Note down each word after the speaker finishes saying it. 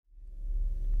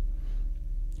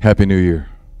Happy New Year.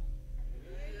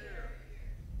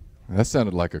 That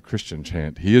sounded like a Christian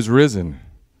chant. He is risen.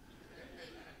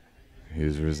 He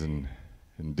is risen.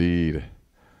 Indeed.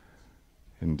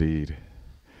 Indeed.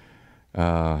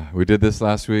 We did this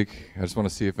last week. I just want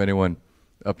to see if anyone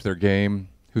upped their game.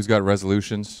 Who's got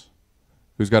resolutions?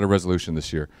 Who's got a resolution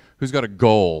this year? Who's got a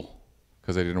goal?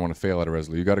 Because they didn't want to fail at a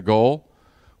resolution. You got a goal?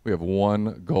 We have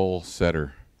one goal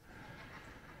setter.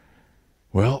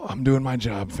 Well, I'm doing my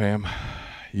job, fam.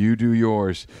 You do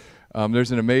yours.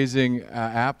 There's an amazing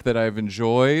app that I've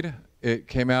enjoyed. It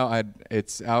came out.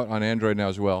 It's out on Android now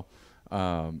as well.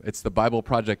 It's the Bible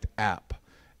Project app,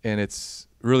 and it's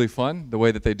really fun the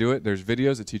way that they do it. There's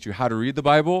videos that teach you how to read the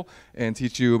Bible and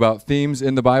teach you about themes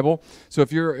in the Bible. So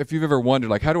if you've ever wondered,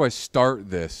 like, how do I start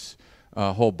this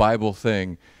whole Bible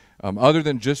thing, other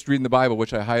than just reading the Bible,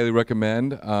 which I highly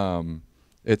recommend.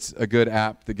 It's a good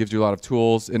app that gives you a lot of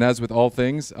tools. And as with all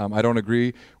things, I don't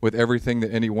agree with everything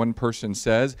that any one person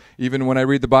says. Even when I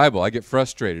read the Bible, I get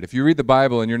frustrated. If you read the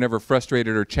Bible and you're never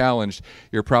frustrated or challenged,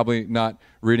 you're probably not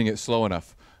reading it slow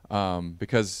enough.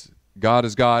 Because God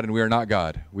is God and we are not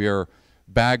God. We are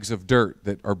bags of dirt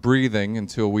that are breathing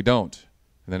until we don't.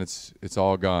 And then it's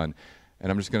all gone.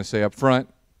 And I'm just going to say up front,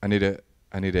 I need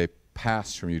a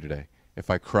pass from you today.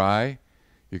 If I cry,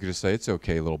 you could just say, "It's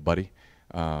okay, little buddy."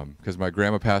 Because my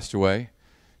grandma passed away.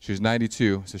 She was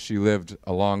 92, so she lived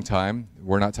a long time.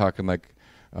 We're not talking like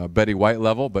Betty White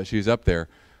level, but she's up there.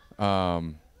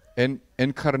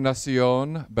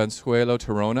 Encarnacion Bensuelo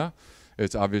Torona.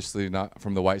 It's obviously not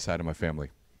from the white side of my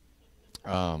family.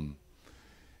 And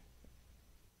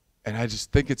I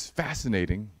just think it's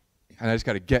fascinating, and I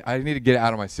need to get it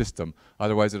out of my system.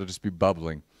 Otherwise, it'll just be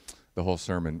bubbling the whole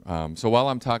sermon. So while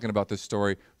I'm talking about this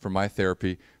story for my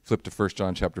therapy, flip to 1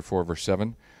 John chapter 4, verse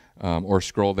 7, or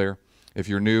scroll there. If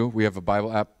you're new, we have a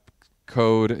Bible app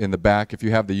code in the back. If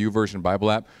you have the YouVersion Bible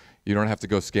app, you don't have to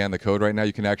go scan the code right now.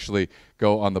 You can actually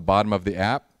go on the bottom of the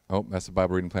app. Oh, that's the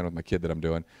Bible reading plan with my kid that I'm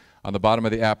doing. On the bottom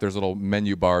of the app, there's little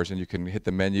menu bars, and you can hit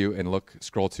the menu and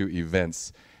scroll to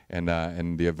events, and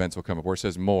the events will come up where it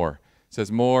says more. It says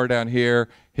more down here,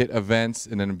 hit events,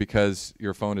 and then because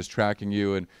your phone is tracking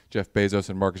you and Jeff Bezos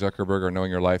and Mark Zuckerberg are knowing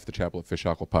your life, the Chapel at Fish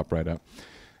Hawk will pop right up.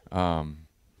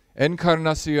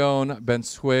 Encarnacion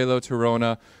Bensuelo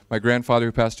Torona, my grandfather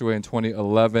who passed away in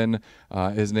 2011,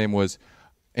 his name was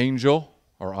Angel,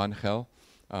 or Angel.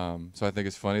 So I think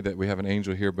it's funny that we have an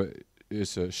angel here, but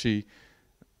it's a she.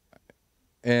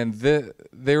 And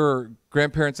they were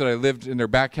grandparents that I lived in their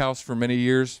back house for many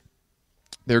years.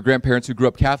 They were grandparents who grew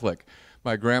up Catholic.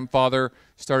 My grandfather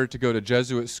started to go to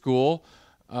Jesuit school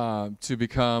to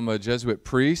become a Jesuit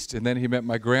priest, and then he met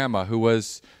my grandma, who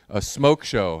was a smoke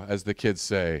show, as the kids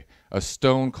say, a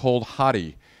stone-cold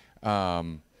hottie.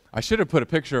 I should have put a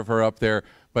picture of her up there,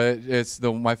 but it's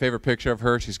my favorite picture of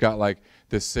her. She's got like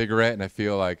this cigarette, and I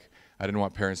feel like I didn't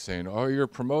want parents saying, "Oh, you're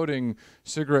promoting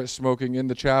cigarette smoking in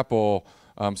the chapel."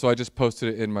 So I just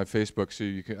posted it in my Facebook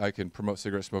so I can promote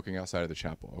cigarette smoking outside of the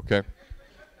chapel, okay?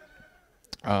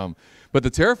 But the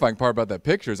terrifying part about that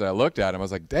picture is that I looked at him, I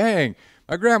was like, dang,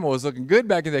 my grandma was looking good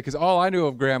back in the day, because all I knew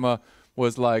of grandma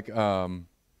was like the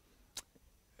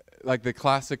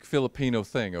classic Filipino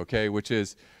thing, okay, which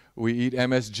is we eat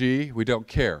MSG, we don't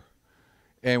care.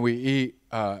 And we eat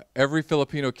every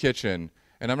Filipino kitchen,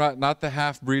 and I'm not the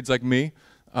half-breeds like me,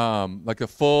 like the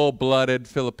full-blooded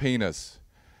Filipinas.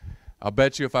 I'll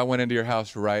bet you if I went into your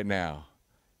house right now,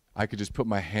 I could just put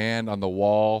my hand on the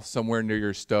wall somewhere near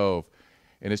your stove,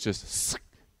 and it's just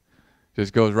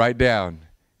goes right down,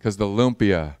 because the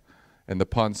lumpia and the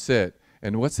pancit.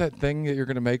 And what's that thing that you're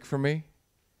going to make for me?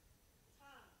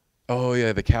 Oh,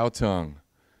 yeah, the cow tongue.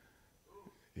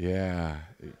 Yeah.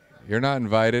 You're not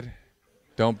invited.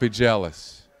 Don't be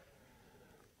jealous.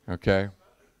 Okay?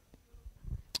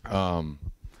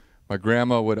 My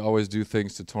grandma would always do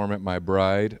things to torment my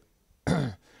bride.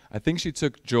 I think she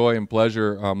took joy and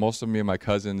pleasure. Most of me and my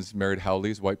cousins married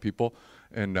Howleys, white people,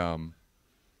 and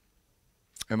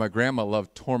my grandma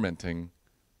loved tormenting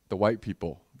the white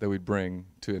people that we'd bring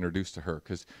to introduce to her,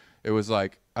 because it was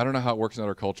like, I don't know how it works in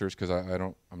other cultures, because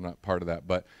I'm not part of that,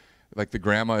 but like the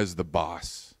grandma is the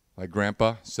boss. Like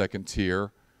grandpa, second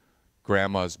tier,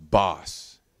 grandma's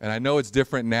boss. And I know it's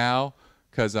different now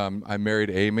because I married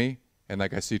Amy, and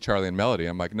like I see Charlie and Melody.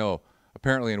 I'm like, no,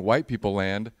 apparently in white people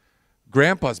land,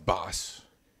 grandpa's boss,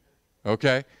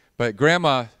 okay? But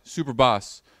grandma, super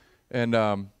boss. And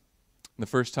the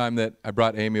first time that I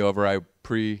brought Amy over, I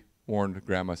pre-warned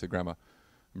grandma. I said, Grandma,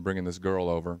 I'm bringing this girl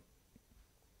over.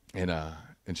 And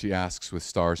she asks with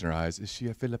stars in her eyes, is she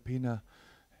a Filipina?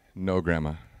 No,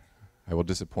 Grandma, I will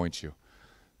disappoint you.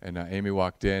 And Amy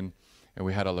walked in, and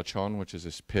we had a lechon, which is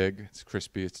this pig. It's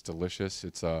crispy, it's delicious.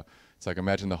 It's like,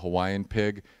 imagine the Hawaiian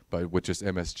pig, but with just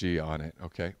MSG on it,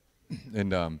 okay?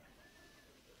 And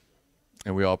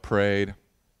we all prayed,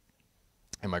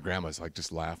 and my grandma's like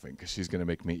just laughing because she's gonna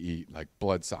make me eat like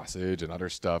blood sausage and other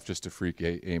stuff just to freak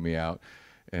Amy out,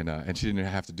 and she didn't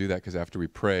have to do that because after we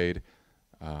prayed,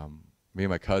 me and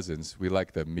my cousins, we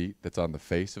like the meat that's on the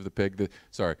face of the pig.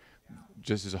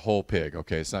 Just as a whole pig,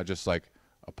 okay? It's not just like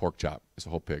a pork chop. It's a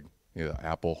whole pig, the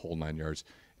apple, whole 9 yards,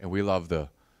 and we love the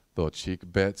little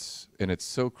cheek bits, and it's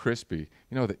so crispy.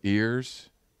 The ears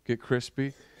get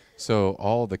crispy. So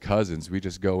all the cousins, we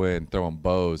just go in, throw them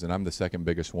bows, and I'm the second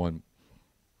biggest one,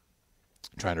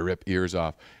 trying to rip ears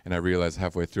off. And I realize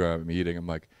halfway through I'm eating, I'm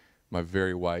like, my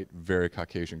very white, very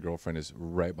Caucasian girlfriend is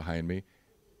right behind me,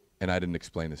 and I didn't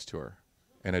explain this to her.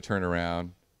 And I turn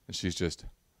around, and she's just,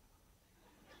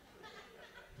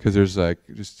 because there's like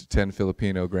just 10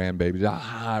 Filipino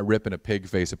grandbabies, ripping a pig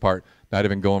face apart, not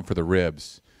even going for the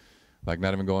ribs. Like,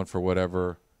 not even going for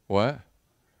whatever. What?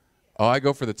 Oh, I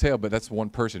go for the tail, but that's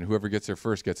one person. Whoever gets there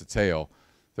first gets a tail.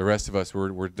 The rest of us,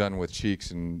 we're done with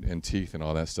cheeks and teeth and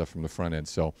all that stuff from the front end.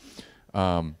 So,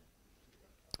 well,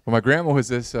 my grandma was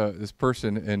this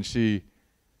person, and she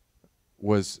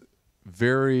was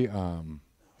very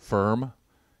firm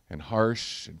and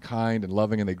harsh and kind and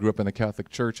loving, and they grew up in the Catholic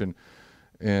Church,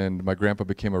 and my grandpa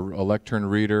became a lectern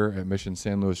reader at Mission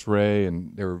San Luis Rey,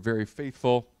 and they were very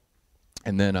faithful.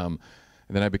 And then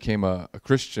I became a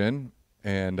Christian,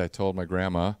 and I told my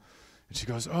grandma, and she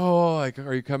goes, "Oh, like,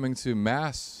 are you coming to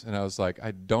Mass?" And I was like, I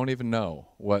don't even know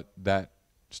what that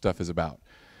stuff is about.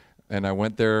 And I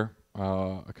went there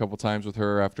a couple times with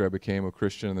her after I became a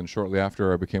Christian, and then shortly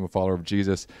after I became a follower of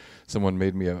Jesus, someone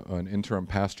made me an interim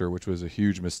pastor, which was a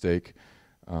huge mistake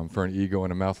for an ego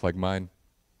and a mouth like mine.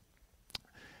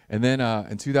 And then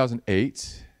in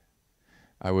 2008,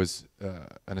 I was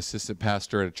an assistant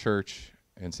pastor at a church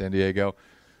in San Diego,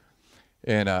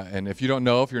 and if you don't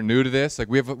know, if you're new to this, like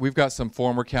we've got some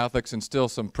former Catholics and still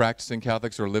some practicing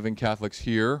Catholics or living Catholics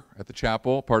here at the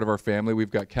chapel, part of our family. We've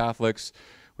got Catholics,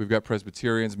 we've got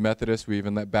Presbyterians, Methodists, we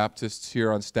even let Baptists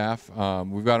here on staff.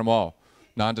 We've got them all,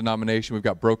 non-denomination. We've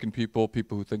got broken people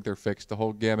who think they're fixed, the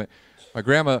whole gamut. My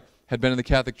grandma had been in the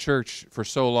Catholic Church for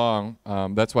so long.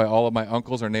 That's why all of my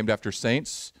uncles are named after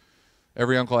saints.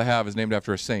 Every uncle I have is named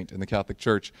after a saint in the Catholic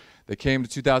Church. They came to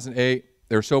 2008.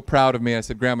 They were so proud of me. I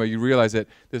said, "Grandma, you realize that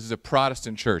this is a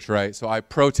Protestant church, right? So I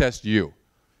protest you."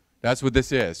 That's what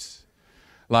this is.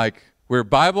 Like, we're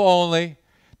Bible only.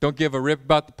 Don't give a rip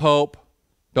about the Pope.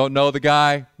 Don't know the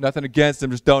guy. Nothing against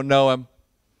him. Just don't know him.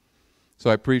 So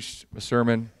I preached a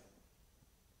sermon,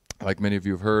 like many of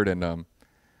you have heard, and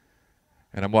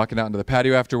I'm walking out into the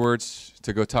patio afterwards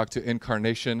to go talk to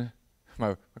Incarnation.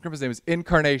 My grandpa's name is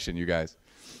Incarnation, you guys.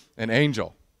 An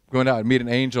angel. Going out and meet an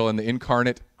angel and the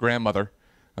incarnate grandmother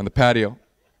on the patio.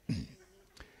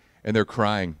 And they're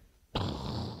crying.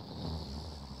 And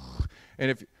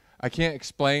if I can't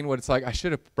explain what it's like, I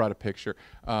should have brought a picture.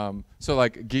 So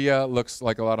like Gia looks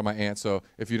like a lot of my aunts. So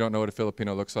if you don't know what a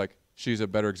Filipino looks like, she's a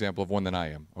better example of one than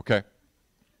I am, okay?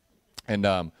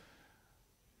 And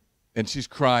she's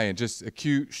crying, just a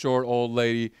cute, short, old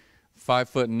lady,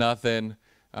 5'0".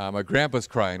 My grandpa's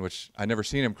crying, which I never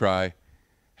seen him cry.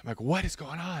 I'm like, what is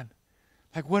going on?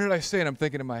 Like, what did I say? And I'm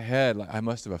thinking in my head, like, I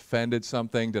must have offended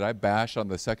something. Did I bash on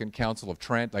the Second Council of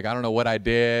Trent? Like, I don't know what I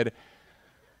did.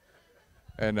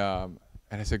 And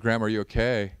I said, "Grandma, are you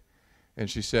okay?" And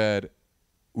she said,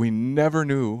 "We never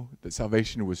knew that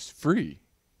salvation was free."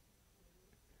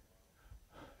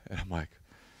 And I'm like,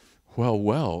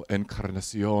 well,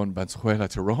 Encarnacion Banzuela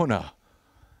Tirona.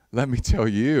 Let me tell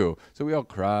you. So we all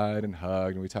cried and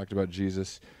hugged, and we talked about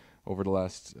Jesus over the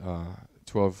last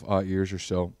 12 years or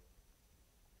so.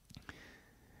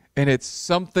 And it's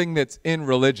something that's in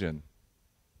religion.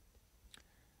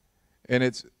 And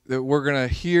it's that we're going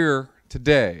to hear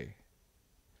today.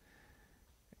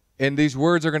 And these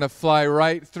words are going to fly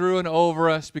right through and over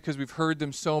us because we've heard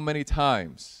them so many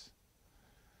times.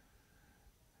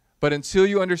 But until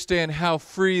you understand how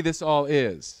free this all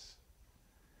is,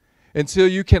 until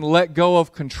you can let go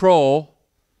of control,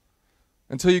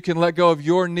 until you can let go of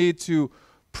your need to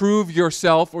prove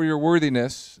yourself or your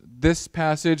worthiness, this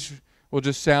passage will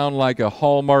just sound like a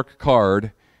Hallmark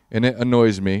card, and it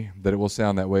annoys me that it will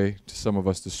sound that way to some of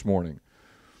us this morning.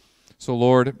 So,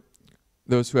 Lord,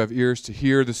 those who have ears to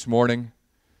hear this morning,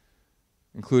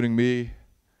 including me,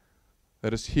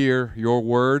 let us hear your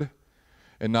word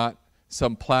and not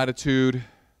some platitude,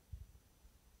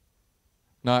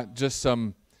 not just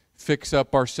some fix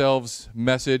up ourselves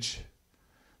message,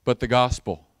 but the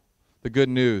gospel, the good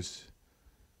news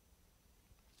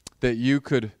that you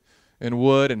could and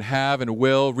would and have and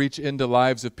will reach into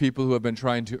lives of people who have been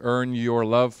trying to earn your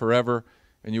love forever,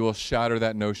 and you will shatter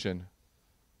that notion.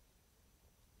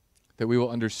 That we will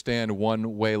understand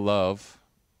one-way love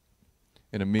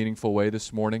in a meaningful way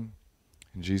this morning.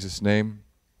 In Jesus' name.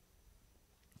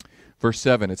 Verse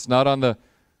 7, it's not on the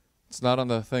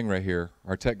thing right here.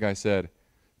 Our tech guy said,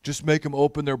 just make them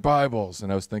open their Bibles.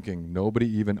 And I was thinking, nobody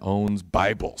even owns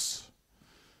Bibles.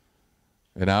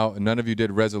 And now none of you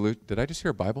did resolute. Did I just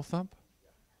hear a Bible thump?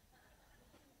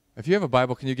 If you have a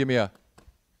Bible, can you give me a...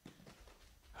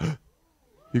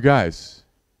 You guys.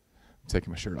 I'm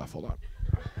taking my shirt off. Hold on.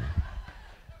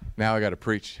 Now I got to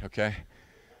preach, okay?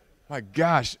 My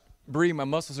gosh, Bree, my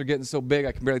muscles are getting so big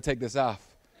I can barely take this off.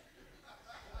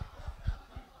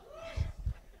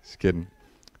 Just kidding.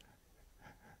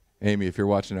 Amy, if you're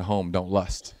watching at home, don't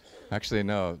lust. Actually,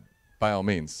 no, by all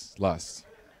means, lust.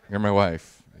 You're my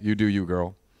wife. You do you,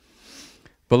 girl.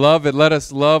 Beloved, let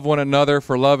us love one another,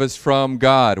 for love is from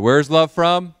God. Where's love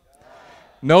from? God.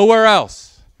 Nowhere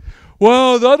else.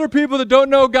 Well, the other people that don't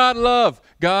know God love.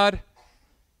 God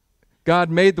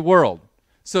made the world.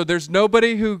 So there's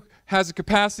nobody who has a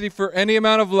capacity for any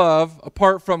amount of love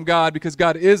apart from God, because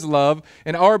God is love.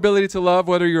 And our ability to love,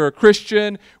 whether you're a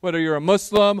Christian, whether you're a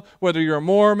Muslim, whether you're a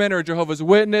Mormon or a Jehovah's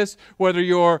Witness, whether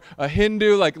you're a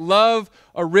Hindu, like love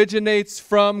originates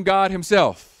from God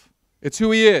himself. It's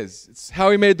who he is. It's how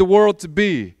he made the world to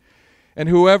be. And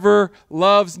whoever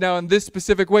loves now in this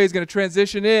specific way is going to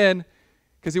transition in,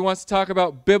 because he wants to talk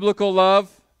about biblical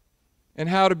love and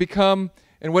how to become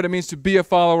and what it means to be a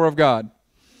follower of God.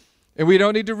 And we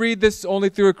don't need to read this only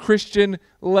through a Christian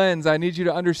lens. I need you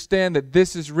to understand that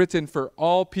this is written for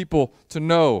all people to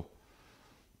know.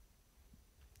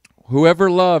 Whoever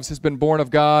loves has been born of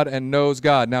God and knows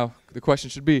God. Now, the question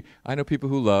should be, I know people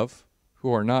who love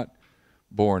who are not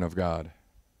born of God.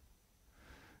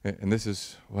 And this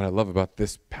is what I love about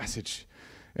this passage.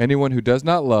 Anyone who does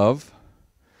not love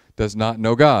does not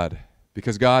know God,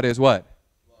 because God is what?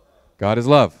 God is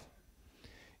love.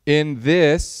 In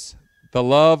this, the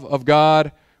love of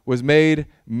God was made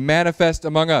manifest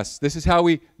among us. This is how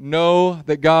we know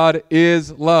that God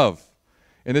is love.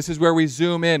 And this is where we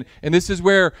zoom in. And this is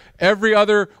where every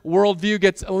other worldview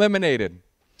gets eliminated.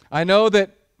 I know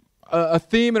that a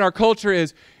theme in our culture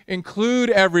is include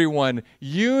everyone,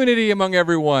 unity among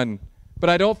everyone. But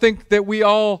I don't think that we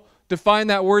all define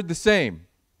that word the same.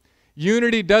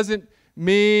 Unity doesn't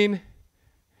mean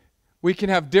we can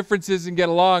have differences and get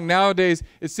along. Nowadays,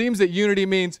 it seems that unity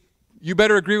means you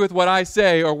better agree with what I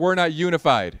say or we're not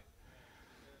unified.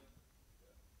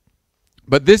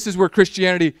 But this is where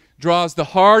Christianity draws the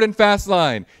hard and fast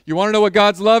line. You want to know what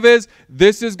God's love is?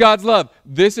 This is God's love.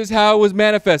 This is how it was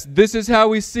manifest. This is how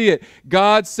we see it.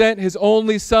 God sent his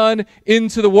only Son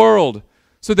into the world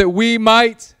so that we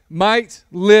might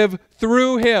live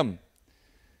through him.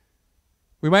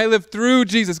 We might live through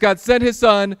Jesus. God sent his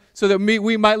Son so that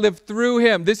we might live through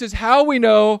him. This is how we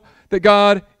know that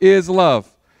God is love.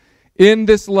 In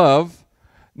this love,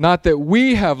 not that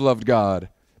we have loved God,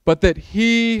 but that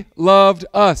he loved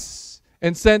us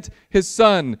and sent his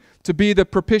Son to be the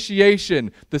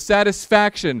propitiation, the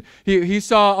satisfaction. He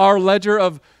saw our ledger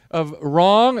of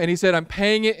wrong, and he said, I'm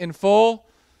paying it in full.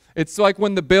 It's like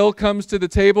when the bill comes to the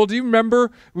table. Do you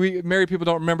remember? Married people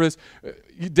don't remember this.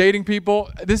 Dating people,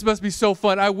 this must be so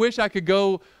fun. I wish I could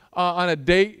go on a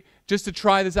date just to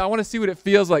try this out. I want to see what it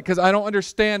feels like, because I don't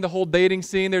understand the whole dating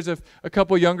scene. There's a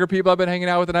couple younger people I've been hanging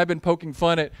out with, and I've been poking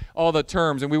fun at all the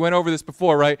terms. And we went over this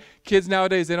before, right? Kids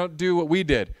nowadays, they don't do what we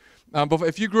did. But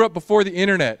if you grew up before the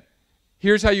internet,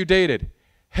 here's how you dated.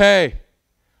 Hey,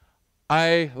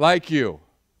 I like you.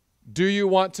 Do you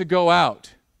want to go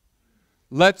out?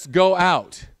 Let's go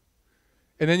out.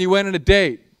 And then you went on a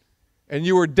date, and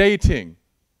you were dating.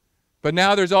 But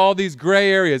now there's all these gray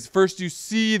areas. First you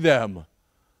see them.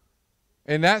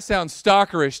 And that sounds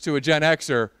stalkerish to a Gen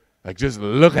Xer, like just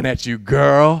looking at you,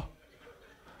 girl.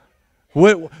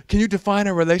 What? Can you define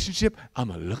a relationship?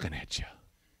 I'm looking at you.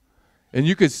 And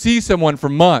you could see someone for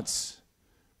months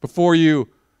before you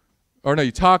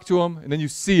talk to them, and then you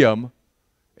see them,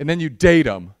 and then you date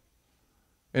them.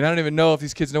 And I don't even know if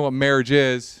these kids know what marriage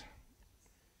is.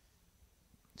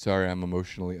 Sorry, I'm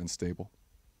emotionally unstable.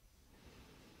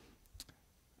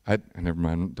 Never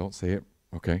mind, don't say it.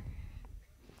 Okay.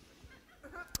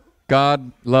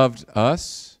 God loved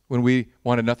us when we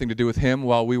wanted nothing to do with him.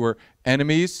 While we were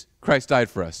enemies, Christ died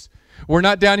for us. We're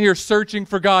not down here searching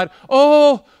for God.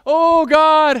 Oh,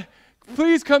 God,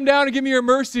 please come down and give me your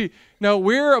mercy. No,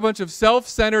 we're a bunch of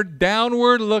self-centered,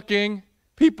 downward-looking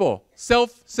people,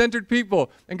 self-centered people.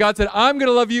 And God said, I'm going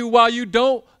to love you while you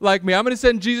don't like me. I'm going to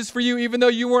send Jesus for you even though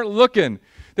you weren't looking.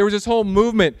 There was this whole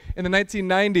movement in the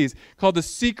 1990s called the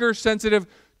seeker-sensitive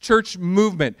church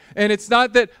movement. And it's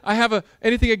not that I have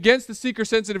anything against the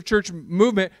seeker-sensitive church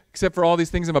movement, except for all these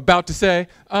things I'm about to say.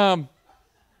 None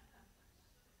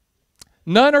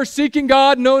are seeking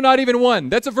God, no, not even one.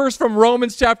 That's a verse from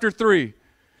Romans chapter 3.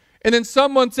 And then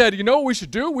someone said, you know what we should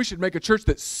do? We should make a church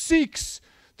that seeks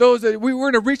those, that we're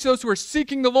going to reach those who are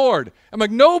seeking the Lord. I'm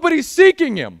like, nobody's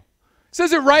seeking him. It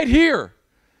says it right here.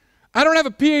 I don't have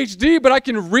a PhD, but I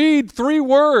can read 3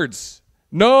 words.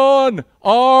 None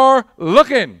are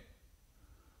looking.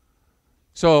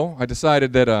 So I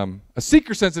decided that a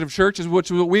seeker-sensitive church is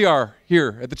what we are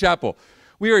here at the chapel.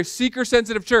 We are a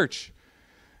seeker-sensitive church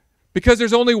because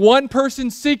there's only one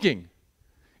person seeking.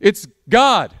 It's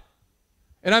God.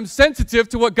 And I'm sensitive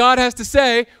to what God has to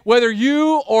say, whether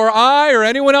you or I or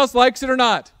anyone else likes it or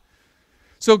not.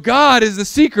 So God is the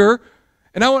seeker,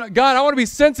 and I want to be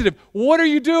sensitive. What are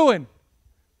you doing?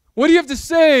 What do you have to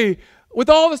say with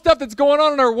all the stuff that's going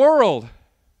on in our world?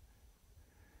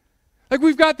 Like,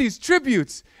 we've got these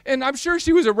tributes, and I'm sure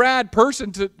she was a rad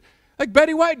person like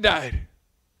Betty White died.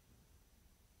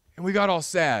 And we got all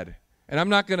sad. And I'm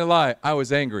not going to lie, I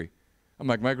was angry. I'm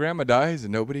like, my grandma dies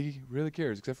and nobody really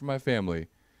cares except for my family.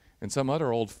 And some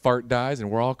other old fart dies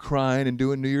and we're all crying and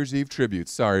doing New Year's Eve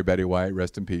tributes. Sorry, Betty White,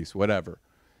 rest in peace, whatever.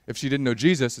 If she didn't know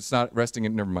Jesus, it's not resting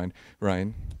in, never mind.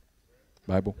 Ryan,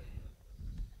 Bible.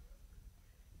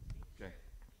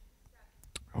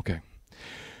 Okay.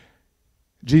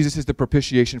 Jesus is the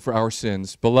propitiation for our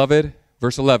sins. Beloved,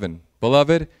 verse 11,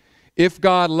 beloved, if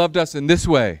God loved us in this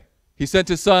way, he sent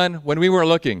his son when we weren't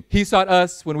looking. He sought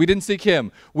us when we didn't seek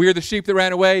him. We are the sheep that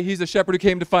ran away. He's the shepherd who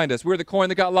came to find us. We're the coin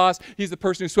that got lost. He's the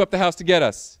person who swept the house to get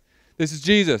us. This is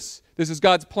Jesus. This is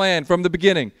God's plan from the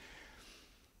beginning.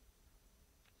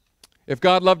 If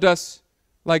God loved us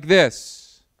like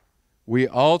this, we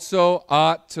also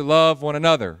ought to love one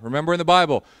another. Remember in the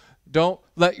Bible, don't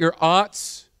let your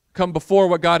oughts come before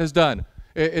what God has done.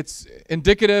 It's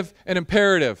indicative and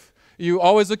imperative. You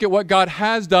always look at what God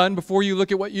has done before you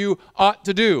look at what you ought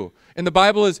to do. And the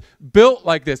Bible is built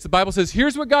like this. The Bible says,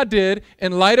 here's what God did.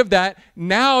 In light of that,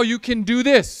 now you can do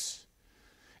this.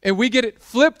 And we get it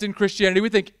flipped in Christianity. We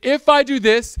think, if I do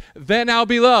this, then I'll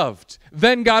be loved.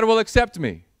 Then God will accept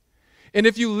me. And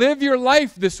if you live your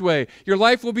life this way, your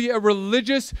life will be a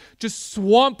religious, just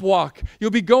swamp walk.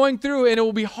 You'll be going through and it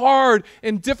will be hard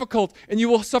and difficult and you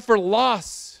will suffer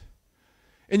loss.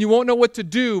 And you won't know what to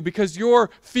do because your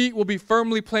feet will be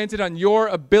firmly planted on your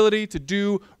ability to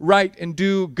do right and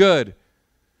do good.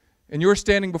 And your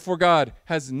standing before God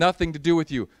has nothing to do with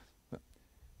you.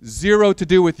 0 to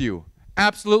do with you.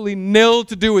 Absolutely nil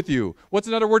to do with you. What's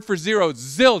another word for 0?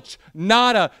 Zilch,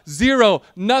 nada, 0,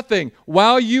 nothing.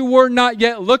 While you were not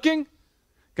yet looking,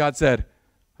 God said,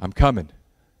 I'm coming.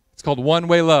 It's called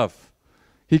one-way love.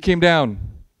 He came down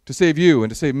to save you and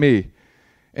to save me.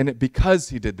 And because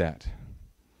he did that,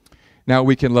 now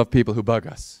we can love people who bug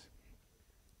us.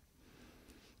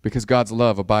 Because God's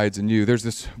love abides in you. There's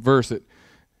this verse that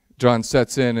John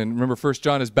sets in, and remember 1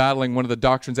 John is battling one of the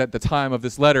doctrines at the time of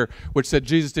this letter, which said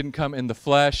Jesus didn't come in the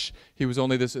flesh. He was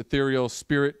only this ethereal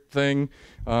spirit thing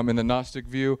in the Gnostic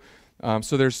view.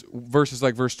 So there's verses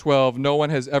like verse 12, no one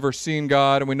has ever seen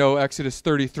God, and we know Exodus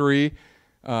 33,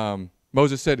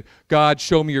 Moses said, God,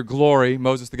 show me your glory.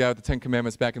 Moses, the guy with the 10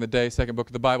 Commandments back in the day, second book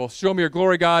of the Bible. Show me your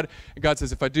glory, God. And God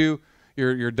says, if I do,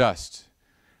 you're dust.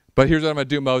 But here's what I'm going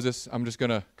to do, Moses. I'm just going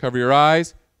to cover your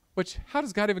eyes. Which, how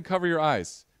does God even cover your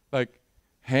eyes? Like,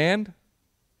 hand?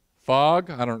 Fog?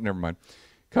 Never mind.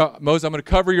 Moses, I'm going to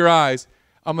cover your eyes.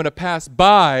 I'm going to pass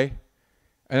by,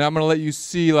 and I'm going to let you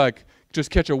see, like, just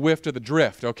catch a whiff of the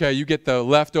drift, okay? You get the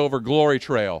leftover glory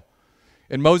trail.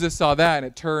 And Moses saw that, and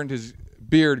it turned his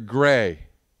beard gray.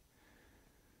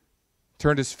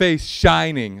 Turned his face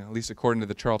shining, at least according to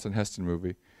the Charlton Heston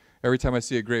movie. Every time I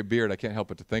see a gray beard, I can't help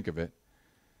but to think of it.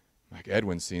 Like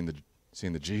Edwin's seen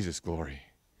the Jesus glory.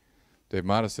 Dave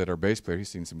Mata said, our bass player, he's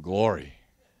seen some glory.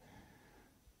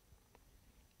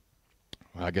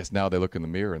 Well, I guess now they look in the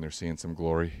mirror and they're seeing some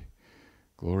glory.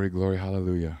 Glory, glory,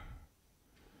 hallelujah.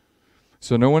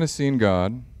 So no one has seen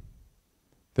God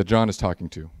that John is talking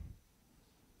to.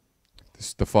 This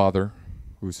is the Father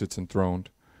who sits enthroned.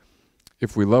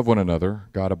 If we love one another,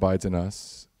 God abides in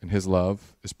us, and his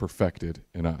love is perfected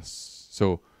in us.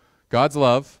 So God's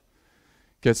love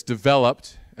gets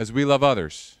developed as we love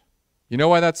others. You know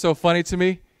why that's so funny to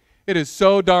me? It is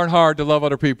so darn hard to love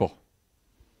other people.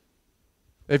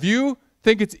 If you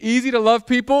think it's easy to love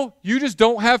people, you just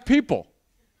don't have people.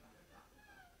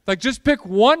 Like, just pick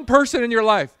one person in your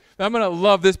life. I'm going to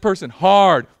love this person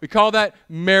hard. We call that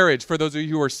marriage for those of you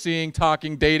who are seeing,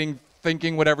 talking, dating,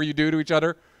 thinking, whatever you do to each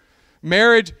other.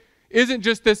 Marriage isn't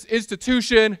just this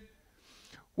institution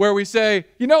where we say,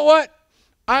 you know what?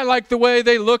 I like the way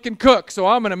they look and cook, so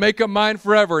I'm going to make them mine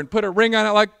forever and put a ring on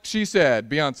it like she said,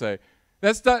 Beyonce.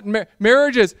 That's not,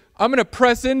 marriage is, I'm going to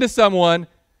press into someone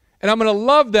and I'm going to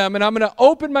love them and I'm going to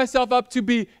open myself up to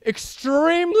be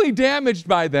extremely damaged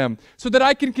by them so that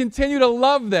I can continue to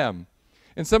love them.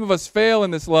 And some of us fail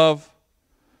in this love.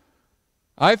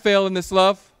 I fail in this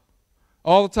love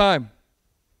all the time.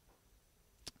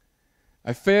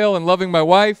 I fail in loving my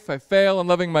wife. I fail in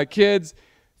loving my kids.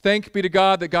 Thank be to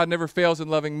God that God never fails in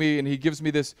loving me, and he gives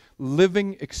me this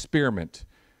living experiment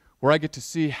where I get to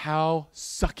see how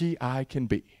sucky I can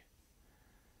be.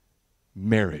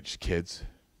 Marriage, kids.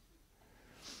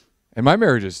 And my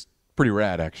marriage is pretty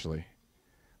rad, actually.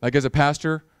 Like as a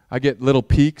pastor, I get little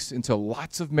peeks into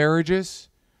lots of marriages,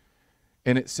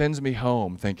 and it sends me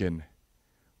home thinking,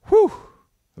 whew,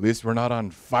 at least we're not on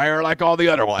fire like all the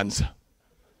other ones.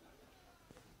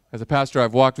 As a pastor,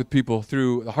 I've walked with people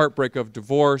through the heartbreak of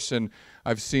divorce, and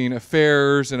I've seen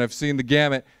affairs, and I've seen the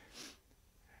gamut.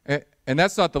 And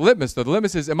that's not the litmus, though. The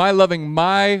litmus is, am I loving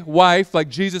my wife like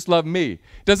Jesus loved me?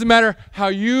 It doesn't matter how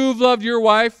you've loved your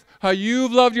wife, how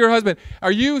you've loved your husband.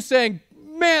 Are you saying,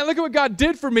 man, look at what God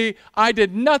did for me. I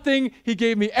did nothing. He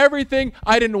gave me everything.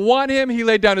 I didn't want him. He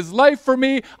laid down his life for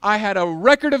me. I had a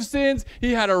record of sins.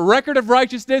 He had a record of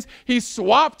righteousness. He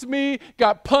swapped me,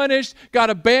 got punished,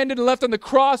 got abandoned and left on the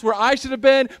cross where I should have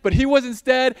been, but he was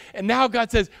instead. And now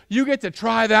God says, you get to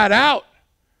try that out.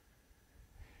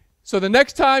 So the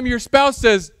next time your spouse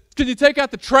says, can you take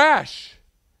out the trash?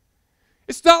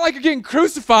 It's not like you're getting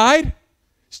crucified.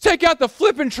 Just take out the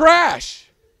flipping trash.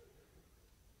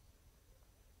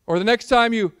 Or the next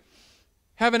time you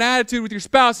have an attitude with your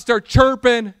spouse, start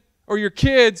chirping, or your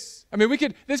kids. I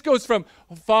mean, this goes from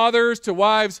fathers to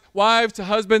wives, wives to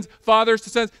husbands, fathers to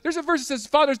sons. There's a verse that says,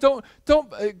 fathers, don't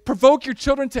provoke your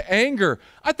children to anger.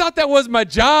 I thought that was my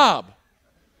job.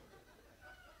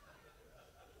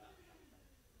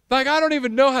 Like, I don't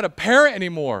even know how to parent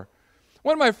anymore.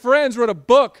 One of my friends wrote a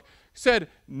book, said,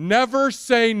 never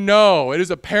say no. It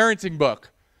is a parenting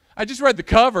book. I just read the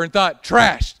cover and thought,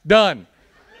 trash, done.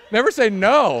 Never say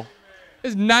no.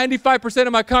 It's 95%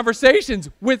 of my conversations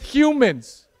with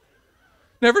humans.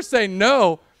 Never say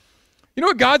no. You know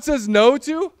what God says no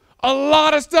to? A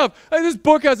lot of stuff. Like this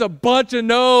book has a bunch of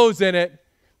no's in it.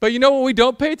 But you know what we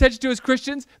don't pay attention to as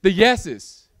Christians? The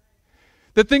yeses.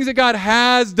 The things that God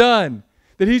has done.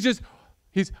 That he's,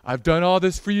 I've done all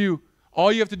this for you.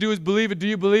 All you have to do is believe it. Do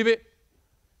you believe it?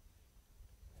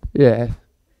 Yeah.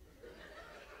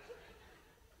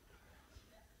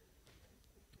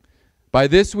 By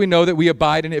this we know that we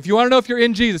abide in it. If you want to know if you're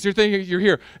in Jesus, you're thinking you're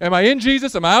here. Am I in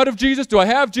Jesus? Am I out of Jesus? Do I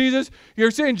have Jesus?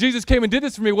 You're saying Jesus came and did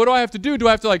this for me. What do I have to do? Do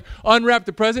I have to like unwrap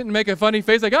the present and make a funny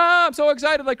face like, I'm so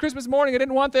excited like Christmas morning. I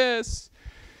didn't want this.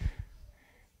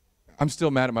 I'm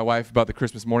still mad at my wife about the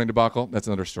Christmas morning debacle. That's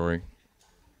another story.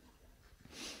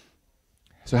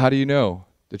 So how do you know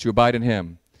that you abide in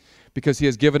him? Because he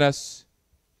has given us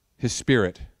his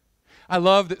Spirit. I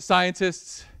love that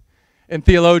scientists and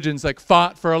theologians like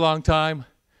fought for a long time.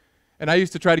 And I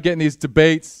used to try to get in these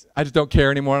debates. I just don't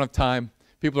care anymore. I don't have time.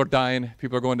 People are dying.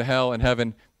 People are going to hell and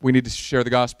heaven. We need to share the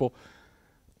gospel.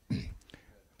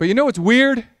 But you know what's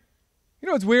weird? You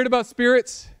know what's weird about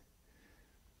spirits?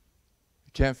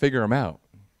 You can't figure them out.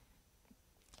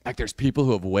 Like there's people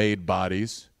who have weighed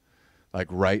bodies, like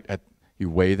you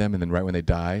weigh them and then right when they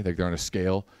die, like they're on a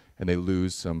scale and they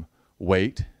lose some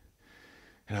weight.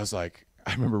 And I was like,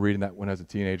 I remember reading that when I was a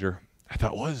teenager. I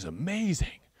thought, well, this is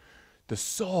amazing. The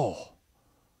soul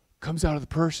comes out of the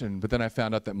person. But then I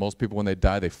found out that most people, when they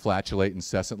die, they flatulate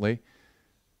incessantly.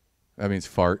 That means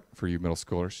fart for you middle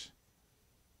schoolers.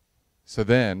 So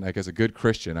then, like as a good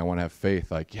Christian, I want to have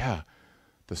faith. Like, yeah,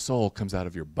 the soul comes out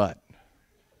of your butt.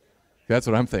 That's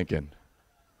what I'm thinking.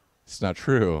 It's not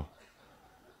true.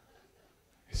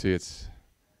 You see, it's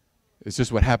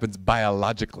just what happens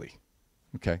biologically.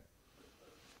 Okay?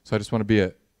 So I just want to be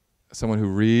someone who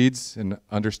reads and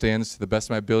understands to the best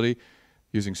of my ability,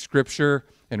 using Scripture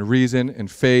and reason and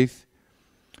faith.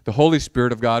 The Holy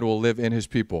Spirit of God will live in his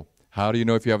people. How do you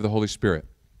know if you have the Holy Spirit?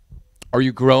 Are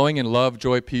you growing in love,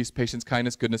 joy, peace, patience,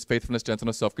 kindness, goodness, faithfulness,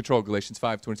 gentleness, self-control? Galatians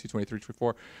 5, 22, 23,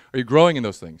 24. Are you growing in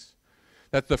those things?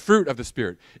 That's the fruit of the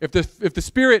Spirit. If the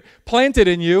Spirit planted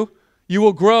in you, you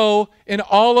will grow in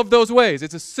all of those ways.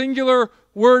 It's a singular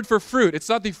word for fruit. It's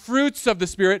not the fruits of the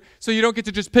Spirit, so you don't get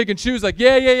to just pick and choose like,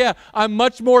 yeah, I'm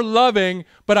much more loving,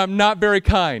 but I'm not very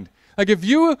kind. Like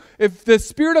if the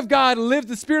Spirit of God lived,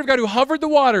 the Spirit of God who hovered the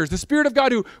waters, the Spirit of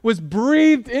God who was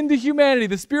breathed into humanity,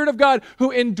 the Spirit of God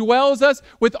who indwells us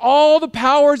with all the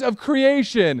powers of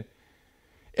creation,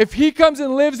 If he comes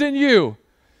and lives in you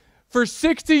for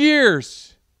 60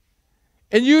 years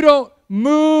and you don't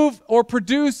move or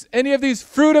produce any of these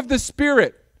fruit of the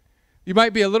Spirit, you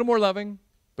might be a little more loving,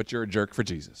 but you're a jerk for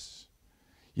Jesus.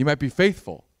 You might be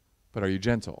faithful, but are you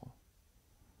gentle?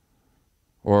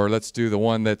 Or let's do the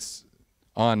one that's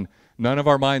on none of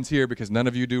our minds here because none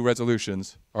of you do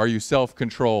resolutions. Are you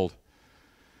self-controlled?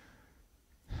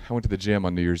 I went to the gym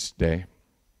on New Year's Day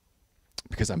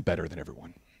because I'm better than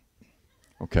everyone.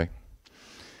 Okay?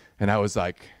 And I was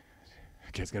like,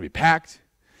 okay, it's going to be packed.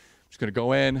 I'm just going to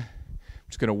go in. I'm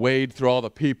just going to wade through all the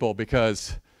people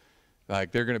because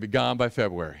like they're going to be gone by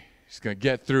February. Just going to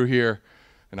get through here.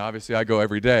 And obviously I go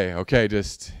every day. Okay,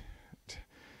 just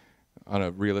on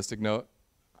a realistic note,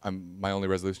 my only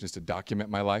resolution is to document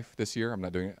my life this year. I'm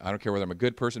not doing it. I don't care whether I'm a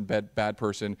good person, bad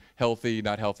person, healthy,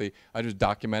 not healthy. I'm just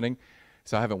documenting.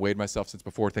 So I haven't weighed myself since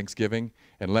before Thanksgiving.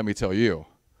 And let me tell you,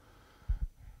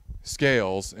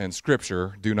 scales and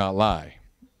scripture do not lie.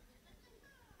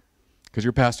 Because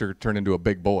your pastor turned into a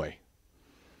big boy.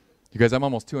 You guys, I'm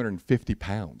almost 250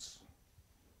 pounds.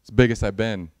 It's the biggest I've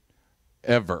been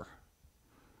ever.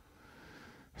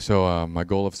 So my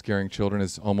goal of scaring children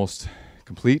is almost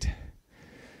complete.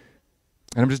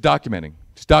 And I'm just documenting.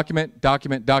 Just document. That's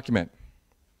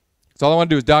all I want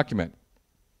to do is document.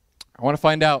 I want to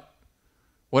find out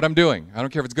what I'm doing. I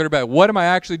don't care if it's good or bad. What am I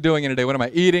actually doing in a day? What am I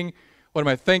eating? What am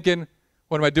I thinking?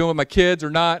 What am I doing with my kids or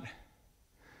not?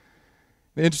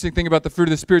 The interesting thing about the fruit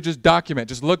of the Spirit, just document.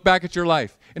 Just look back at your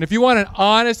life. And if you want an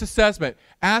honest assessment,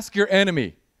 ask your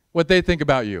enemy what they think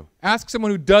about you. Ask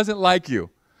someone who doesn't like you.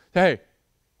 Say, hey,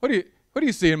 what do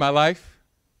you see in my life?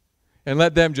 And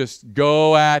let them just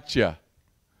go at you.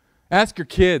 Ask your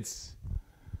kids.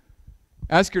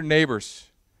 Ask your neighbors.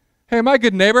 Hey, am I a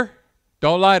good neighbor?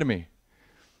 Don't lie to me.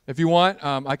 If you want,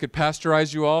 I could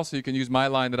pasteurize you all so you can use my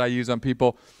line that I use on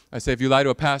people. I say, if you lie to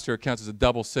a pastor, it counts as a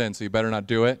double sin, so you better not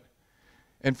do it.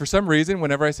 And for some reason,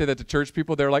 whenever I say that to church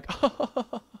people, they're like,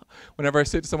 whenever I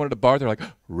say it to someone at a bar, they're like,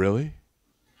 really?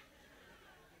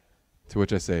 To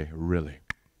which I say, really?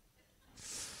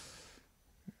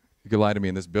 You could lie to me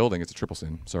in this building. It's a triple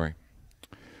sin. Sorry.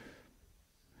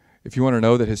 If you want to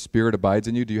know that his Spirit abides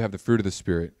in you, do you have the fruit of the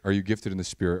Spirit? Are you gifted in the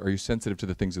Spirit? Are you sensitive to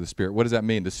the things of the Spirit? What does that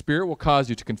mean? The Spirit will cause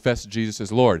you to confess Jesus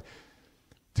as Lord.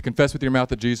 To confess with your mouth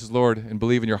that Jesus is Lord and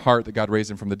believe in your heart that God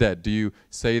raised him from the dead. Do you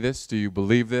say this? Do you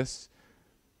believe this?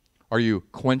 Are you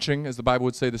quenching, as the Bible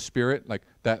would say, the Spirit? Like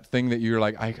that thing that you're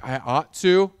like, I ought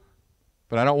to,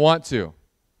 but I don't want to.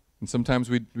 And sometimes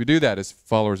we do that as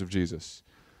followers of Jesus.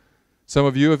 Some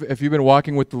of you, if you've been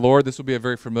walking with the Lord, this will be a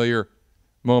very familiar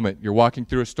moment. You're walking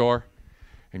through a store,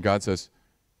 and God says,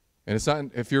 and it's not,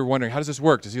 if you're wondering, how does this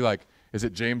work? Does he like, is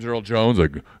it James Earl Jones?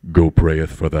 Like, go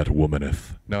prayeth for that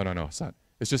womaneth. No, it's not.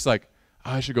 It's just like,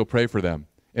 I should go pray for them.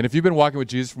 And if you've been walking with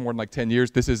Jesus for more than like 10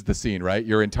 years, this is the scene, right?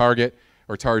 You're in Target,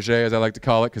 or Target, as I like to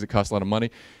call it, because it costs a lot of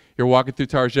money. You're walking through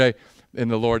Target,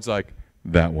 and the Lord's like,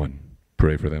 that one,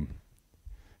 pray for them.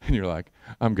 And you're like,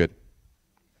 I'm good.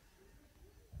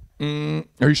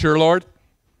 Are you sure, Lord?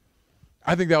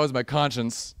 I think that was my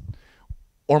conscience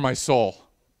or my soul.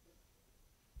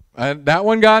 And that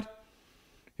one, God,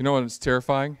 you know what's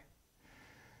terrifying?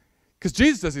 Because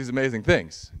Jesus does these amazing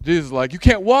things. Jesus is like, you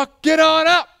can't walk, get on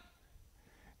up.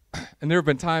 And there have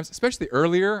been times, especially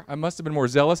earlier, I must have been more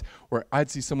zealous, where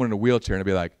I'd see someone in a wheelchair and I'd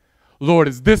be like, Lord,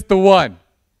 is this the one?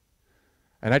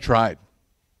 And I tried.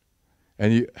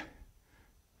 And you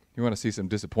want to see some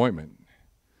disappointment.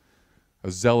 A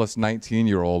zealous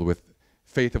 19-year-old with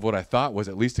faith of what I thought was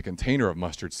at least a container of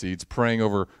mustard seeds, praying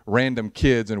over random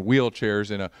kids in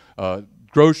wheelchairs in a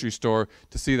grocery store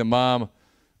to see the mom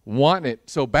want it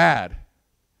so bad,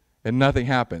 and nothing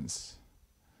happens.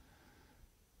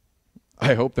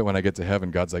 I hope that when I get to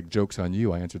heaven, God's like, joke's on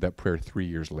you. I answered that prayer 3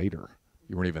 years later.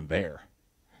 You weren't even there.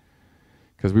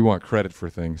 Because we want credit for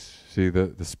things. See,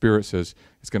 the Spirit says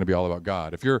it's going to be all about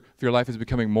God. If your life is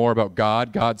becoming more about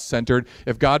God, God-centered,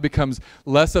 if God becomes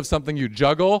less of something you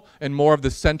juggle and more of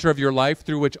the center of your life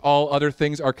through which all other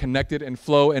things are connected and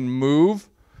flow and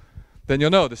move, then you'll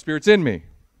know the Spirit's in me.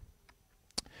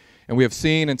 And we have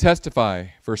seen and testify,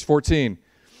 verse 14,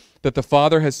 that the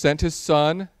Father has sent his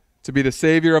Son to be the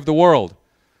Savior of the world.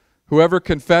 Whoever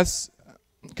confesses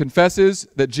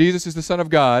that Jesus is the Son of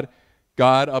God,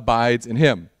 God abides in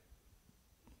him.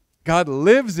 God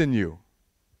lives in you.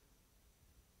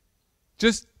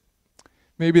 Just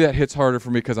maybe that hits harder for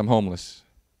me because I'm homeless.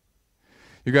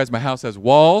 You guys, my house has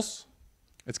walls.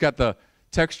 It's got the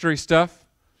textury stuff,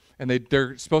 and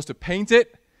they're supposed to paint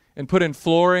it and put in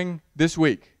flooring this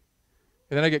week.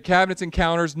 And then I get cabinets and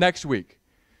counters next week.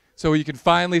 So you can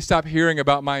finally stop hearing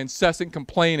about my incessant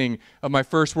complaining of my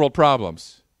first world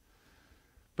problems.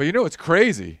 But you know what's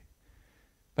crazy?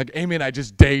 Like Amy and I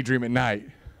just daydream at night.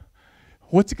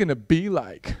 What's it going to be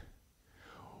like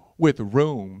with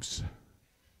rooms?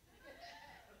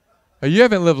 Now, you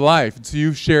haven't lived life until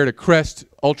you've shared a Crest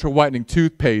Ultra Whitening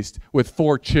toothpaste with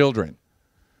 4 children.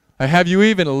 Have you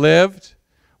even lived?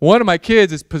 One of my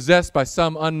kids is possessed by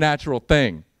some unnatural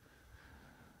thing.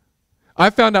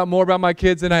 I found out more about my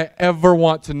kids than I ever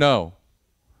want to know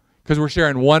because we're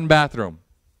sharing one bathroom.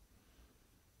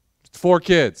 4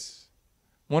 kids.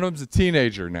 One of them's a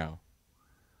teenager now.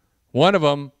 One of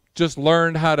them just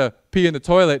learned how to pee in the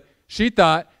toilet. She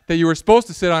thought that you were supposed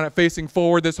to sit on it facing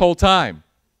forward this whole time.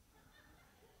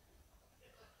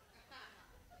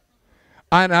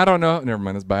 I don't know. Never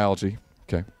mind, it's biology.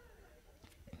 Okay.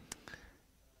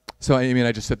 So Amy and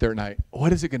I just sit there at night.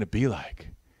 What is it going to be like?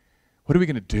 What are we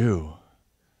going to do?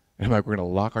 And I'm like, we're going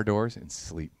to lock our doors and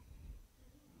sleep.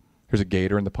 There's a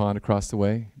gator in the pond across the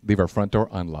way. Leave our front door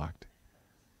unlocked.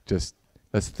 Just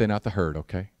let's thin out the herd,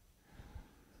 okay?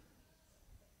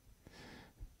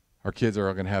 Our kids are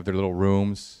all going to have their little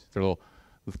rooms.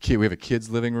 We have a kids'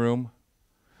 living room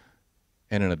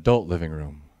and an adult living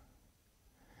room.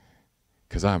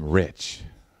 Because I'm rich.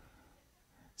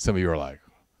 Some of you are like,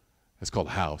 it's called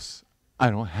a house. I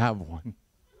don't have one.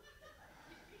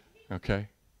 Okay?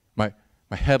 My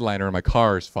headliner in my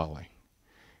car is falling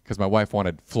because my wife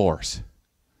wanted floors.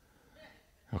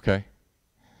 Okay?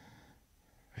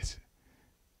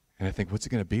 And I think, what's it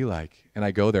going to be like? And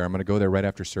I go there. I'm going to go there right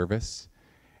after service.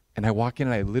 And I walk in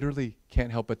and I literally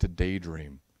can't help but to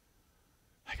daydream.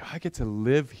 Like, I get to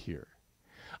live here.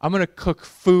 I'm going to cook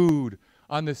food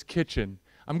on this kitchen.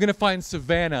 I'm going to find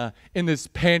Savannah in this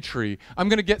pantry. I'm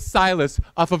going to get Silas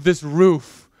off of this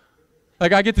roof.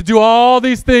 Like, I get to do all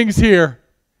these things here.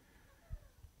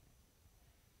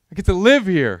 I get to live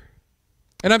here.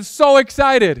 And I'm so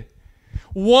excited.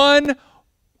 One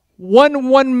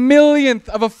millionth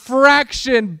of a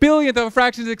fraction, billionth of a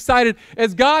fraction as excited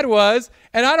as God was.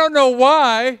 And I don't know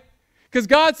why. Because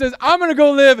God says, I'm going to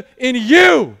go live in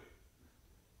you.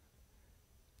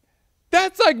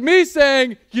 That's like me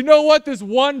saying, you know what, this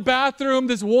one bathroom,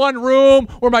 this one room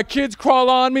where my kids crawl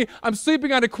on me, I'm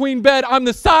sleeping on a queen bed, I'm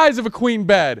the size of a queen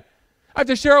bed. I have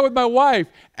to share it with my wife.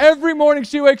 Every morning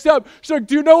she wakes up, she's like,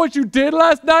 do you know what you did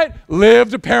last night?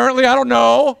 Lived, apparently, I don't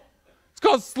know. It's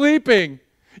called sleeping.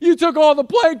 You took all the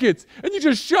blankets and you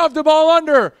just shoved them all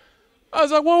under. I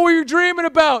was like, what were you dreaming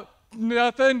about?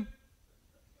 Nothing.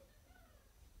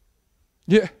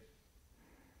 Yeah.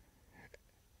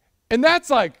 And that's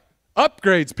like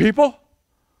upgrades, people.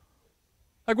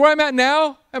 Like where I'm at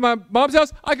now, at my mom's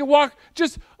house, I can walk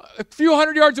just a few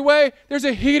hundred yards away. There's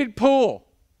a heated pool.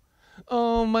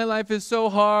 Oh, my life is so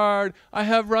hard. I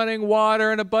have running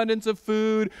water, an abundance of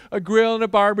food, a grill and a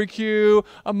barbecue,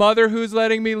 a mother who's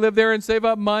letting me live there and save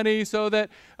up money so that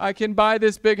I can buy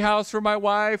this big house for my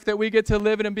wife that we get to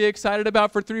live in and be excited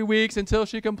about for 3 weeks until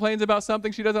she complains about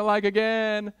something she doesn't like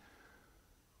again.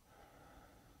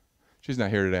 She's not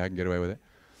here today. I can get away with it.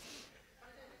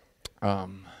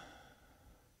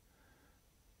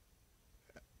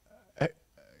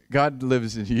 God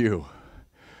lives in you.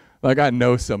 Like, I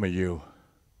know some of you.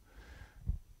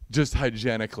 Just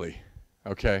hygienically,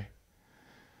 okay?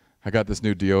 I got this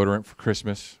new deodorant for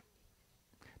Christmas.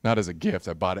 Not as a gift.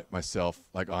 I bought it myself,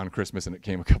 like, on Christmas, and it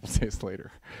came a couple days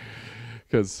later.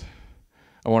 Because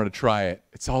I wanted to try it.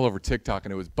 It's all over TikTok,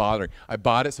 and it was bothering. I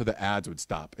bought it so the ads would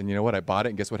stop. And you know what? I bought it,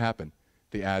 and guess what happened?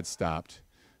 The ads stopped.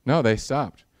 No, they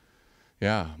stopped.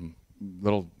 Yeah,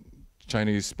 little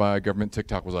Chinese spy government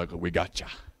TikTok was like, we gotcha.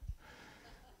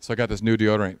 So I got this new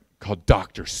deodorant called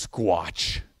Dr.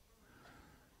 Squatch.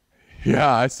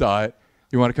 Yeah, I saw it.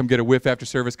 You want to come get a whiff after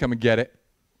service? Come and get it.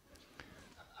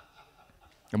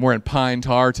 I'm wearing pine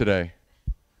tar today.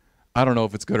 I don't know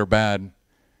if it's good or bad,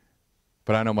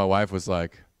 but I know my wife was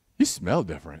like, you smell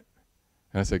different.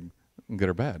 And I said, good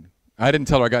or bad? I didn't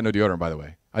tell her I got no deodorant, by the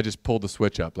way. I just pulled the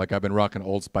switch up. Like, I've been rocking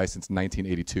Old Spice since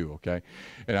 1982, okay?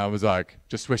 And I was like,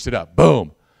 just switched it up.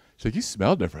 Boom. She's like, you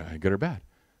smell different. Good or bad?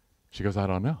 She goes, I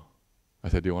don't know. I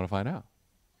said, do you want to find out?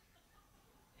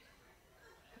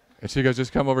 And she goes,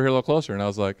 just come over here a little closer. And I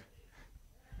was like,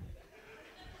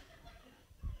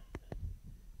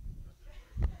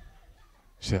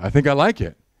 she said, I think I like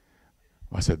it.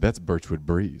 I said, that's Birchwood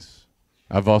Breeze.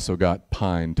 I've also got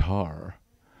pine tar.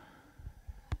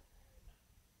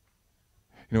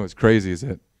 You know what's crazy is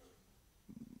that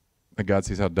God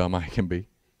sees how dumb I can be,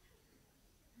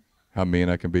 how mean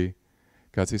I can be.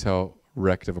 God sees how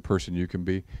wrecked of a person you can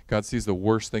be. God sees the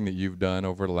worst thing that you've done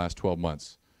over the last 12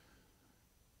 months.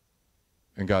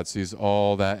 And God sees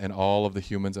all that and all of the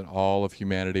humans and all of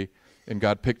humanity. And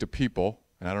God picked a people,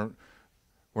 and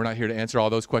We're not here to answer all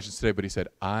those questions today, but he said,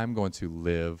 I'm going to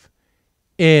live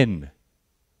in.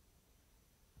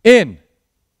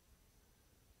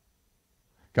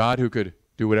 God who could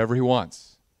do whatever he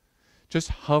wants. Just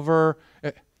hover.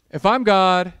 If I'm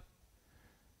God,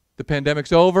 the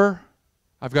pandemic's over.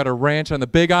 I've got a ranch on the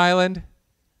Big Island.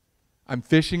 I'm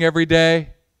fishing every day.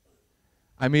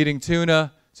 I'm eating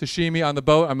tuna, sashimi on the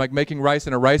boat. I'm like making rice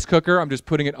in a rice cooker. I'm just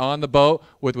putting it on the boat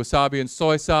with wasabi and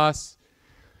soy sauce.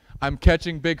 I'm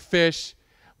catching big fish.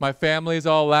 My family's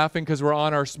all laughing because we're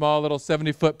on our small little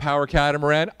 70-foot power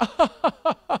catamaran.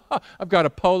 I've got a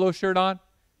polo shirt on.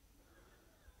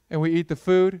 And we eat the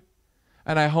food.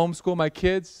 And I homeschool my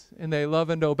kids, and they love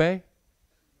and obey.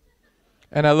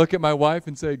 And I look at my wife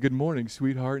and say, good morning,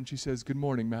 sweetheart. And she says, good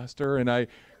morning, master. And I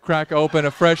crack open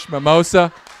a fresh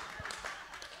mimosa.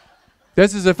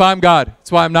 This is if I'm God.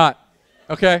 That's why I'm not.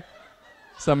 Okay?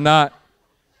 So I'm not.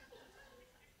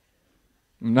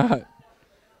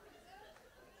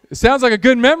 It sounds like a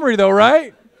good memory, though,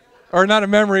 right? Or not a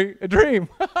memory, a dream.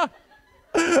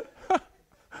 It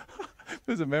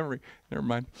was a memory. Never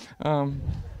mind. Are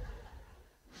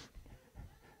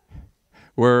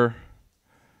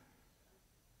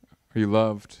you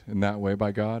loved in that way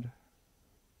by God?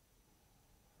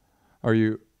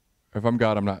 If I'm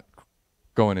God, I'm not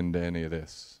going into any of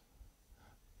this.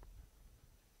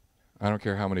 I don't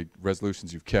care how many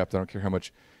resolutions you've kept. I don't care how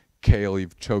much kale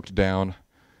you've choked down.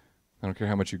 I don't care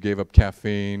how much you gave up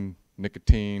caffeine,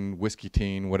 nicotine,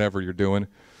 whiskey-tine, whatever you're doing.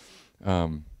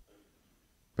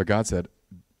 But God said,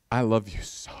 I love you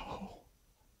so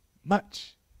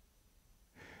much.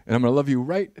 And I'm going to love you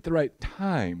right at the right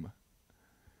time.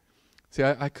 See,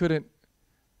 I couldn't,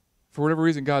 for whatever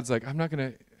reason, God's like, I'm not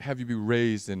going to have you be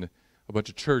raised in a bunch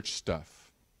of church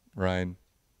stuff, Ryan.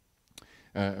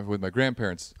 With my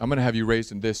grandparents, I'm going to have you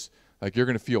raised in this, like you're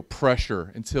going to feel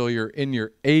pressure until you're in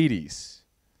your 80s.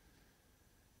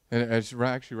 And it's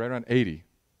actually right around 80.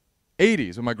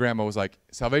 80s when my grandma was like,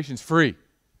 salvation's free.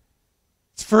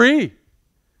 It's free.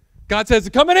 God says,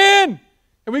 it's coming in.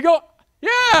 And we go,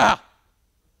 yeah.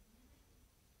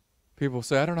 People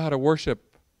say, I don't know how to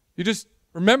worship. You just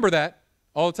remember that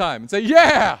all the time and say,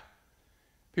 yeah.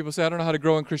 People say, I don't know how to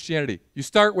grow in Christianity. You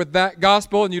start with that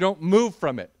gospel and you don't move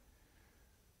from it.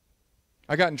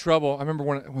 I got in trouble. I remember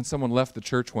when someone left the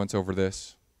church once over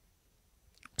this.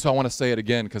 So I want to say it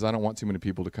again because I don't want too many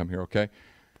people to come here, okay?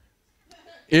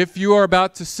 If you are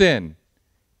about to sin,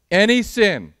 any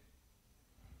sin,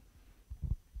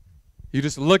 you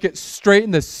just look it straight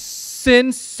in the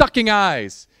sin-sucking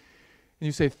eyes and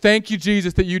you say, thank you,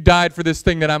 Jesus, that you died for this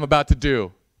thing that I'm about to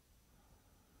do.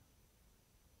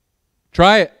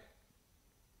 Try it.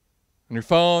 On your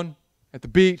phone, at the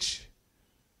beach.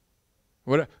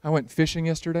 I went fishing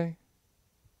yesterday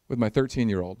with my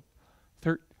 13-year-old.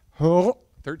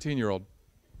 13-year-old.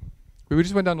 We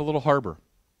just went down to Little Harbor.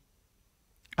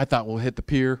 I thought we'll hit the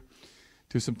pier,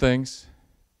 do some things.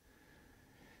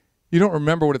 You don't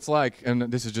remember what it's like, and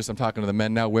this is just, I'm talking to the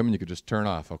men now. Women, you could just turn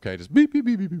off, okay? Just beep, beep,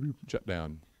 beep, beep, beep, beep, shut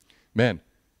down. Men,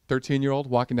 13-year-old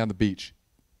walking down the beach.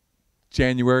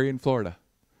 January in Florida.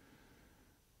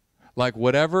 Like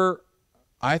whatever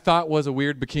I thought was a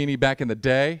weird bikini back in the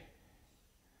day,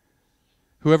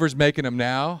 whoever's making them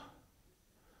now,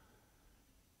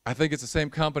 I think it's the same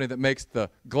company that makes the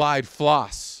Glide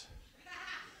floss.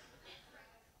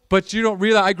 But you don't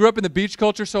realize, I grew up in the beach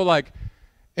culture, so like,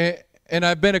 and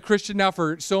I've been a Christian now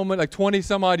for so many, like 20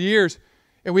 some odd years,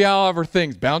 and we all have our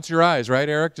things. Bounce your eyes, right,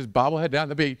 Eric? Just bobblehead down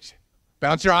the beach.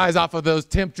 Bounce your eyes off of those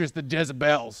temptress, the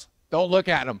Jezebels. Don't look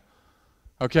at them,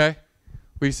 okay?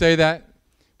 We say that.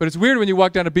 But it's weird when you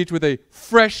walk down a beach with a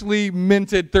freshly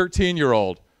minted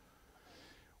 13-year-old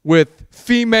with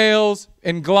females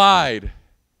and Glide.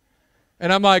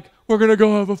 And I'm like, we're going to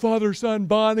go have a father-son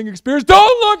bonding experience.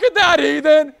 Don't look at that,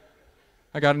 heathen.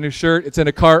 I got a new shirt. It's in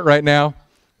a cart right now.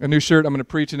 A new shirt. I'm going to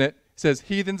preach in it. It says,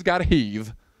 heathens got to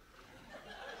heave.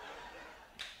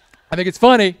 I think it's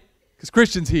funny because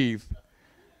Christians heave.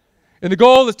 And the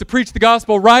goal is to preach the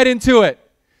gospel right into it.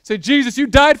 Say, Jesus, you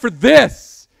died for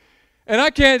this. And I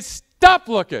can't stop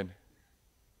looking.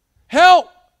 Help.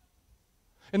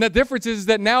 And the difference is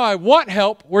that now I want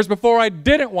help, whereas before I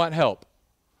didn't want help.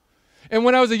 And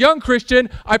when I was a young Christian,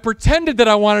 I pretended that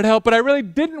I wanted help, but I really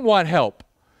didn't want help.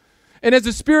 And as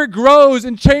the Spirit grows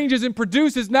and changes and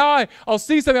produces, now I'll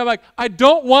see something, I'm like, I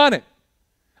don't want it.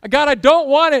 God, I don't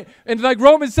want it. And like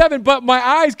Romans 7, but my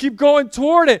eyes keep going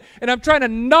toward it. And I'm trying to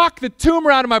knock the tumor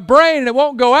out of my brain and it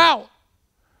won't go out.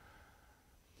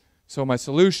 So my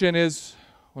solution is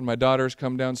when my daughters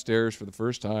come downstairs for the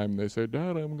first time, they say,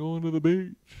 Dad, I'm going to the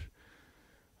beach.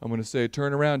 I'm going to say,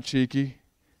 turn around, cheeky.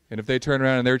 And if they turn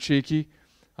around and they're cheeky,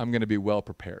 I'm going to be well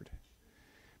prepared.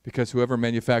 Because whoever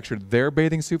manufactured their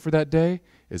bathing suit for that day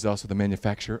is also the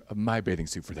manufacturer of my bathing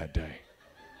suit for that day.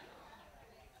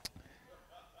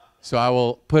 So I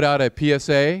will put out a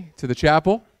PSA to the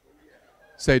chapel.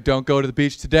 Say, don't go to the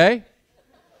beach today.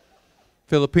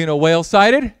 Filipino whale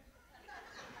sighted.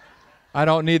 I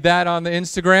don't need that on the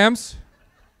Instagrams.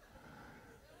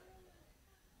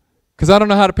 Because I don't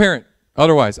know how to parent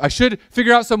otherwise. I should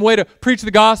figure out some way to preach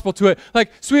the gospel to it.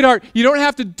 Like, sweetheart, you don't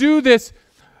have to do this.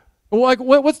 Like,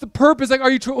 what's the purpose? Like,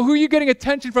 who are you getting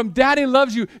attention from? Daddy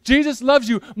loves you. Jesus loves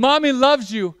you. Mommy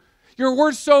loves you. You're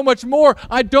worth so much more.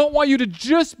 I don't want you to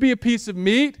just be a piece of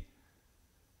meat.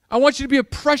 I want you to be a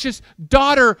precious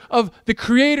daughter of the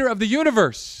creator of the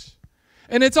universe.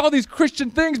 And it's all these Christian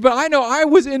things, but I know I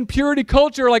was in purity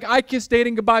culture, like I kissed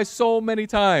dating goodbye so many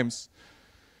times,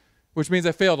 which means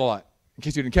I failed a lot, in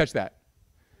case you didn't catch that.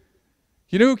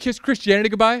 You know who kissed Christianity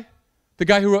goodbye? The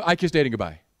guy who wrote I Kissed Dating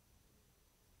Goodbye.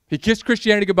 He kissed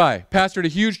Christianity goodbye, pastored a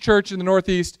huge church in the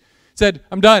Northeast, said,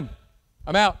 I'm done.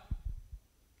 I'm out.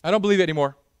 I don't believe it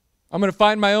anymore. I'm going to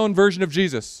find my own version of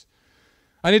Jesus.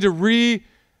 I need to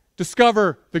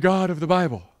rediscover the God of the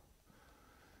Bible.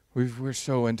 We're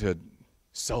so into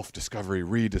self-discovery,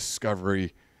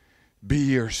 rediscovery. Be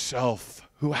yourself.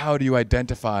 How do you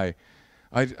identify?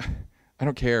 I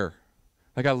don't care.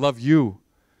 Like, I love you,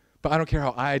 but I don't care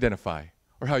how I identify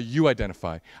or how you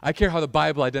identify. I care how the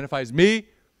Bible identifies me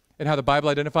and how the Bible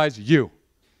identifies you.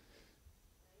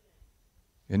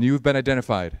 And you've been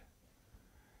identified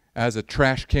as a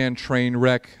trash can train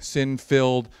wreck,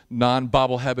 sin-filled,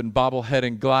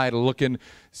 bobbleheading, glide-looking,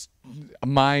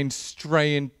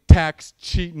 mind-straying,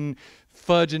 tax-cheating,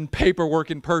 fudging,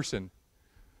 paperworking person.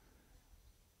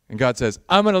 And God says,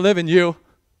 I'm going to live in you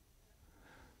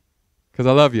because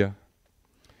I love you.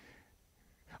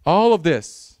 All of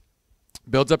this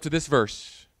builds up to this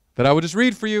verse that I will just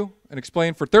read for you and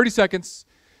explain for 30 seconds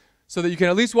so that you can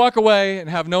at least walk away and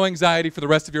have no anxiety for the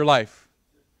rest of your life.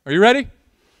 Are you ready?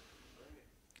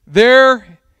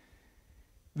 There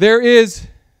is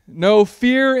no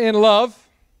fear in love.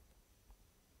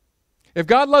 If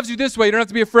God loves you this way, you don't have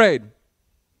to be afraid.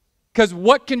 Because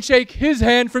what can shake his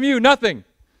hand from you? Nothing.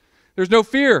 There's no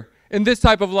fear in this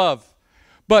type of love.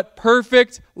 But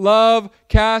perfect love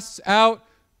casts out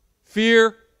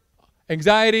fear,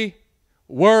 anxiety,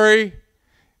 worry,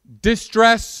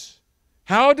 distress.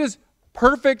 How does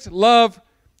perfect love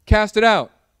cast it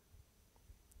out?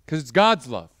 Because it's God's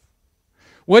love.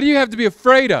 What do you have to be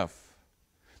afraid of?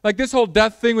 Like this whole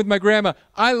death thing with my grandma.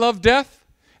 I love death,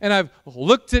 and I've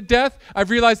looked at death. I've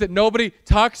realized that nobody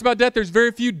talks about death. There's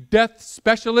very few death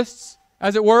specialists,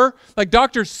 as it were. Like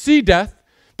doctors see death,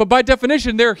 but by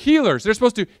definition, they're healers. They're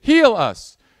supposed to heal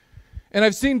us. And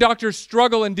I've seen doctors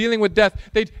struggle in dealing with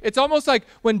death. It's almost like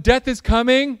when death is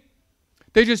coming,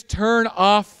 they just turn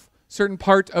off certain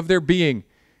part of their being.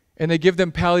 And they give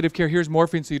them palliative care. Here's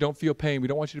morphine so you don't feel pain. We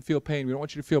don't want you to feel pain. We don't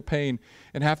want you to feel pain.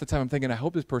 And half the time I'm thinking, I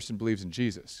hope this person believes in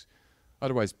Jesus.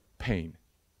 Otherwise, pain.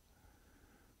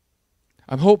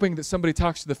 I'm hoping that somebody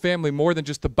talks to the family more than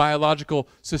just the biological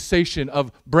cessation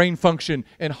of brain function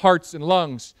and hearts and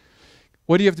lungs.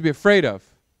 What do you have to be afraid of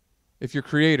if your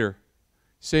Creator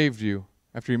saved you?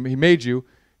 After he made you,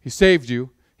 he saved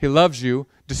you, he loves you,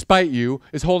 despite you,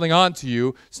 is holding on to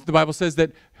you. So the Bible says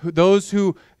that those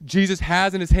who Jesus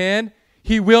has in his hand,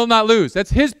 he will not lose. That's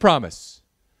his promise.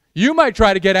 You might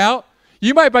try to get out.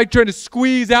 You might be trying to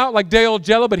squeeze out like day old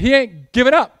Jello, but he ain't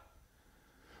giving up.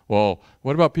 Well,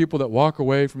 what about people that walk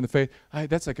away from the faith?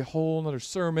 That's like a whole other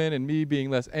sermon and me being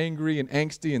less angry and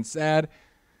angsty and sad.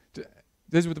 This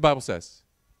is what the Bible says.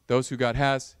 Those who God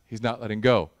has, he's not letting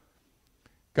go.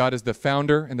 God is the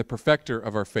founder and the perfecter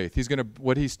of our faith.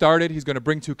 What he started, he's going to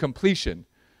bring to completion.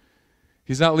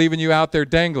 He's not leaving you out there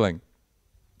dangling.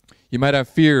 You might have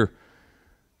fear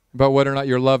about whether or not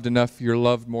you're loved enough. You're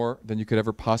loved more than you could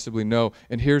ever possibly know.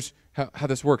 And here's how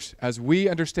this works. As we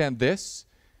understand this,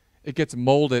 it gets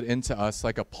molded into us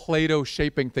like a Play-Doh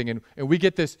shaping thing. And we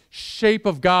get this shape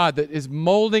of God that is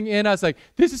molding in us. Like,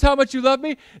 this is how much you love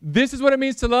me. This is what it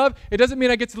means to love. It doesn't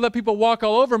mean I get to let people walk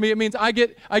all over me. It means I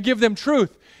give them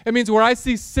truth. It means where I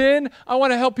see sin, I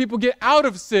want to help people get out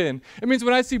of sin. It means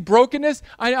when I see brokenness,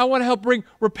 I want to help bring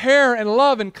repair and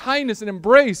love and kindness and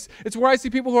embrace. It's where I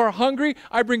see people who are hungry,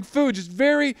 I bring food. Just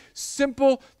very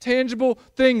simple, tangible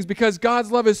things because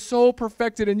God's love is so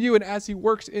perfected in you. And as he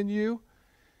works in you,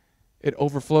 it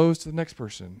overflows to the next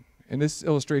person. In this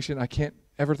illustration, I can't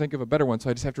ever think of a better one, so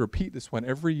I just have to repeat this one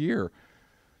every year.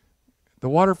 The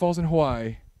waterfalls in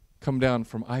Hawaii come down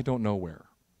from I don't know where.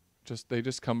 They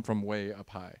just come from way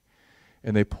up high.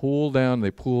 And they pool down,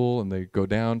 and they go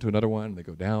down to another one, and they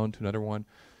go down to another one.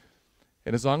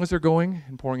 And as long as they're going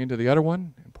and pouring into the other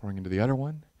one and pouring into the other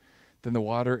one, then the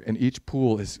water in each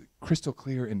pool is crystal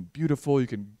clear and beautiful. You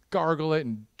can gargle it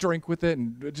and drink with it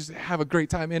and just have a great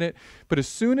time in it. But as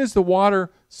soon as the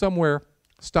water somewhere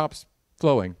stops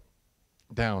flowing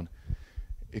down,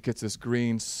 it gets this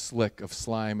green slick of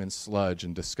slime and sludge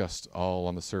and disgust all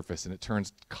on the surface, and it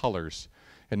turns colors,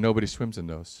 and nobody swims in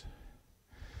those.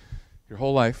 Your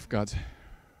whole life, God's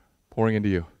pouring into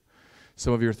you.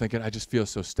 Some of you are thinking, I just feel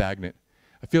so stagnant.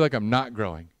 I feel like I'm not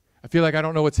growing. I feel like I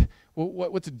don't know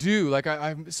what to do. Like I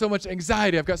have so much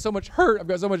anxiety. I've got so much hurt. I've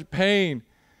got so much pain.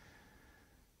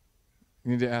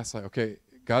 You need to ask, like, okay,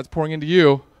 God's pouring into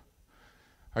you.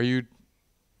 Are you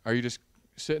just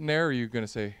sitting there, or are you going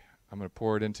to say, I'm going to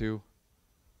pour it into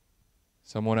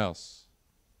someone else?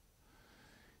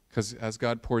 Because as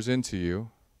God pours into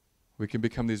you, we can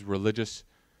become these religious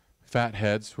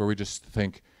fatheads where we just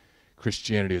think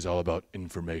Christianity is all about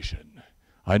information.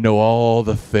 I know all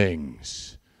the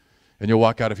things. And you'll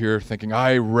walk out of here thinking,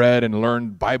 I read and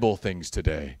learned Bible things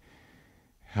today.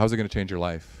 How's it going to change your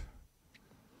life?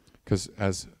 Because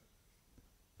as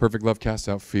perfect love casts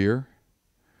out fear,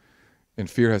 and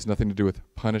fear has nothing to do with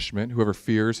punishment. Whoever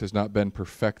fears has not been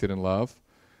perfected in love.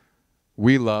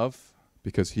 We love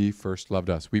because he first loved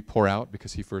us. We pour out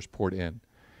because he first poured in.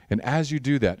 And as you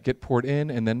do that, get poured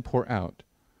in and then pour out,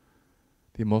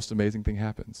 the most amazing thing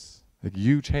happens. Like,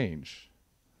 you change.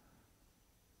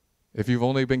 If you've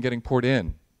only been getting poured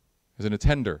in as an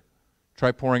attender,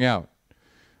 try pouring out.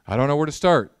 I don't know where to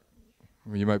start.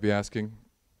 You might be asking.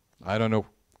 I don't know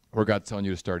where God's telling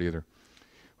you to start either.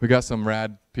 We got some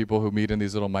rad people who meet in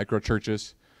these little micro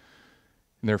churches,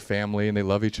 and they're family, and they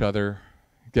love each other.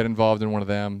 Get involved in one of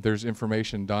them. There's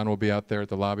information. Don will be out there at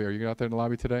the lobby. Are you out there in the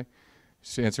lobby today?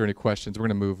 Just to answer any questions. We're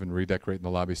going to move and redecorate in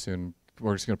the lobby soon.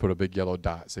 We're just going to put a big yellow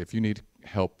dot. Say, if you need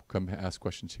help, come ask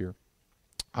questions here.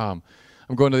 I'm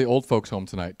going to the old folks home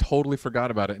tonight. Totally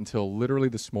forgot about it until literally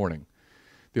this morning.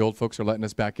 The old folks are letting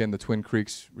us back in the Twin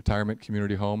Creeks Retirement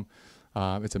Community Home.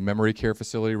 It's a memory care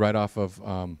facility right off of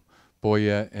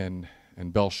Boyette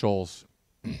and Bell Shoals.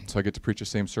 So I get to preach the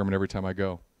same sermon every time I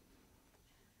go.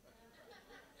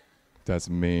 That's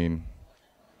mean.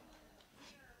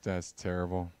 That's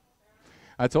terrible.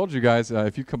 I told you guys,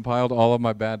 if you compiled all of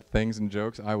my bad things and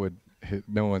jokes, I would hit.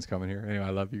 No one's coming here. Anyway, I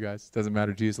love you guys. Doesn't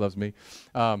matter. Jesus loves me.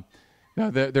 No,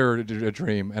 they're a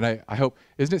dream. And I hope,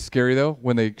 isn't it scary though,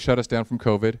 when they shut us down from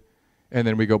COVID and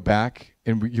then we go back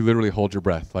and you literally hold your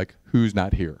breath, like, who's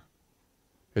not here?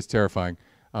 It's terrifying.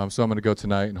 So I'm going to go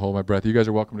tonight and hold my breath. You guys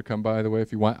are welcome to come, by the way,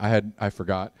 if you want. I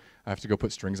forgot. I have to go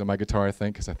put strings on my guitar, I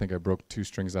think, because I think I broke 2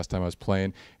 strings last time I was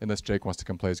playing, unless Jake wants to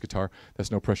come play his guitar.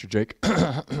 That's no pressure, Jake. Just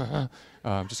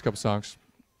a couple songs.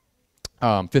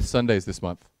 5th Sundays this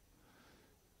month.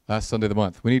 Last Sunday of the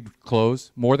month. We need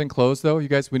clothes. More than clothes, though, you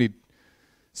guys. We need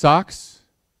socks,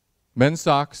 men's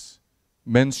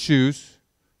shoes,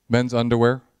 men's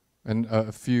underwear, and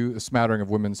a smattering of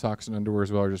women's socks and underwear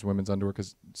as well, or just women's underwear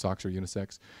because socks are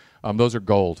unisex. Those are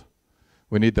gold.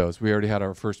 We need those. We already had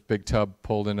our first big tub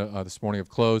pulled in this morning of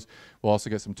clothes. We'll also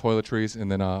get some toiletries, and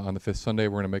then on the 5th Sunday,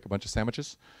 we're going to make a bunch of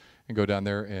sandwiches and go down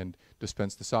there and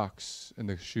dispense the socks and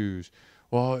the shoes.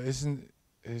 Well, is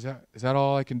that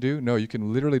all I can do? No, you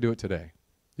can literally do it today.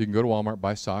 You can go to Walmart,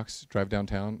 buy socks, drive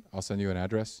downtown. I'll send you an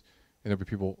address, and there'll be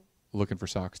people looking for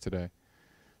socks today.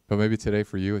 But maybe today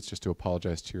for you, it's just to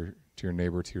apologize to your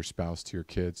neighbor, to your spouse, to your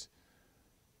kids.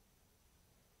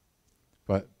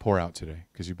 But pour out today,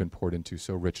 because you've been poured into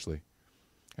so richly.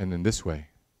 And in this way,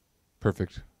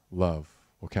 perfect love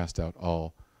will cast out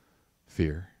all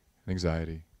fear and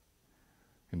anxiety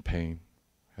and pain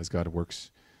as God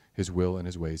works his will and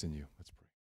his ways in you. Let's pray.